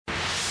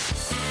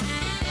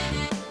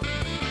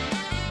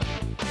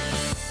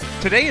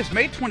Today is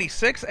May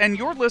 26th, and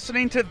you're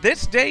listening to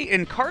This Day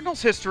in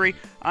Cardinals History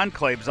on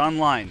Claibs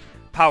Online,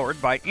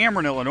 powered by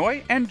Ameren,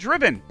 Illinois, and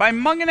driven by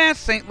Mungenast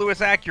St. Louis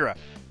Acura.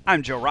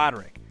 I'm Joe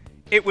Roderick.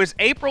 It was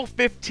April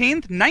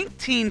 15th,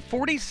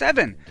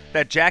 1947,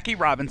 that Jackie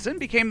Robinson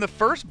became the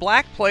first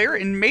black player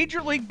in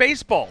Major League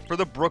Baseball for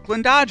the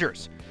Brooklyn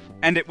Dodgers.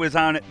 And it was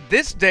on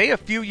this day a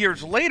few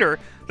years later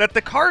that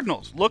the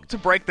Cardinals looked to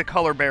break the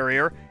color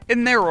barrier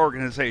in their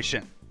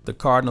organization. The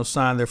Cardinals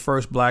signed their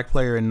first black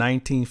player in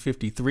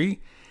 1953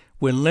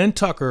 when Lynn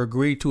Tucker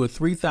agreed to a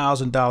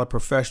 $3,000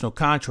 professional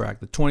contract.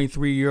 The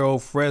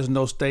 23-year-old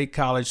Fresno State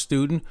College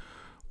student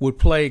would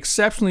play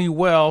exceptionally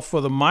well for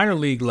the minor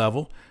league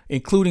level,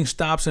 including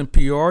stops in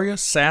Peoria,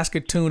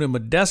 Saskatoon, and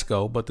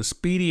Modesto, but the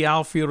speedy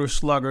outfielder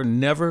slugger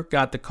never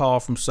got the call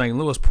from St.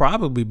 Louis,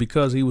 probably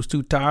because he was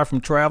too tired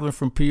from traveling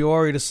from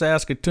Peoria to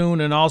Saskatoon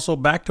and also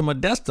back to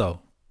Modesto.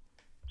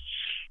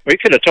 We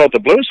could have told the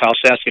Blues how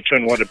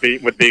Saskatoon would be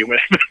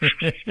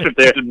if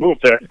they had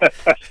moved there.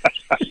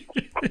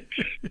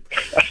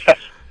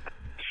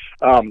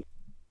 I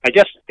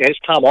guess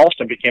Tom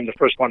Alston became the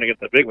first one to get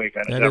the big league.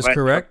 That is right?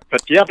 Correct.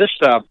 But yeah, this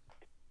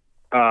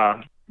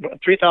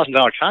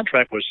 $3,000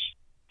 contract was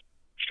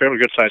a fairly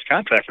good sized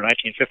contract for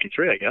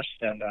 1953, I guess.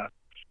 And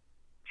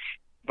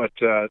but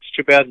it's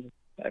too bad.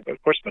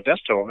 Of course,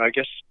 Modesto, I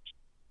guess.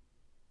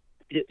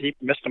 He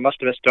must have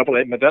missed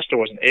Double-A. Modesto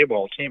was an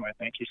A-ball team, I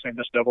think. He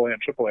missed Double-A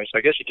and Triple-A, so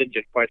I guess he didn't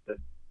get quite as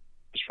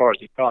far as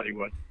he thought he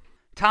would.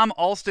 Tom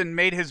Alston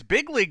made his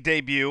big league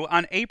debut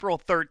on April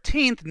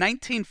 13th,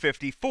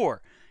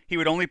 1954. He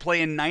would only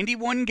play in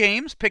 91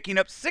 games, picking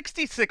up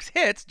 66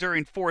 hits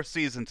during 4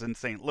 seasons in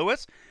St.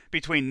 Louis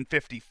between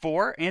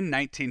 54 and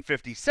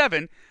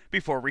 1957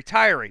 before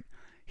retiring.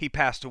 He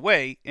passed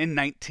away in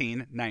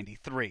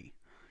 1993.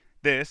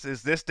 This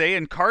is This Day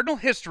in Cardinal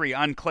History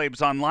on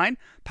Claibs Online,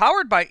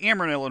 powered by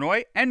Ameren,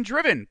 Illinois, and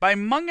driven by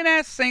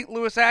Mungenast St.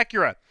 Louis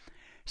Acura.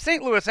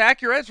 St. Louis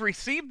Acura has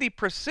received the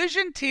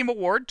Precision Team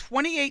Award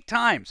 28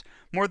 times,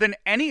 more than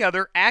any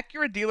other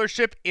Acura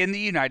dealership in the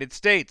United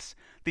States.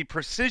 The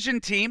Precision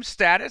Team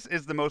status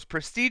is the most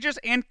prestigious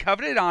and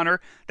coveted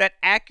honor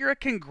that Acura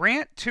can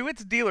grant to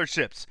its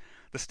dealerships.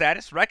 The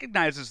status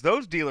recognizes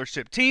those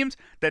dealership teams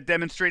that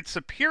demonstrate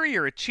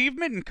superior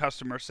achievement in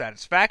customer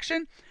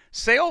satisfaction,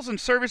 sales and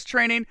service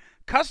training,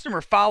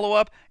 customer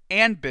follow-up,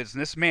 and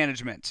business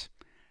management.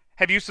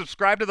 Have you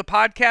subscribed to the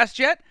podcast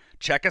yet?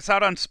 Check us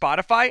out on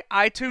Spotify,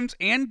 iTunes,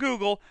 and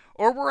Google,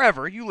 or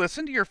wherever you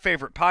listen to your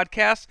favorite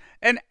podcasts,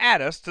 and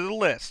add us to the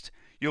list.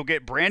 You'll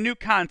get brand new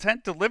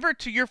content delivered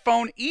to your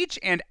phone each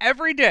and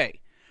every day.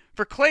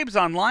 For Claibs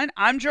Online,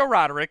 I'm Joe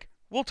Roderick.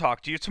 We'll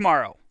talk to you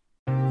tomorrow.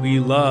 We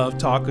love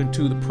talking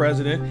to the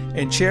president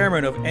and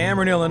chairman of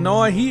Ameren,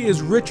 Illinois. He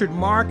is Richard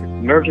Mark.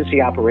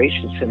 Emergency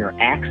Operations Center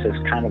acts as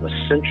kind of a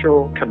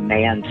central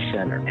command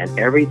center, and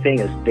everything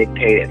is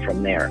dictated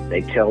from there. They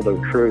tell the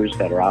crews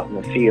that are out in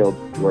the field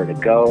where to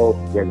go,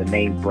 where the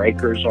main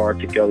breakers are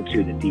to go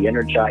to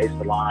de-energize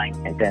the line,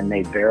 and then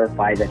they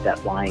verify that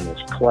that line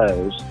is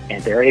closed,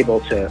 and they're able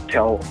to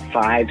tell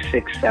 500,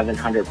 600,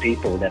 700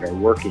 people that are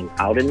working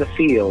out in the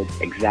field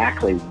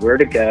exactly where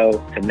to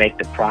go to make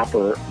the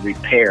proper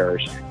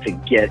repairs to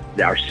get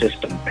our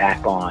system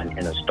back on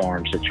in a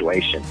storm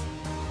situation.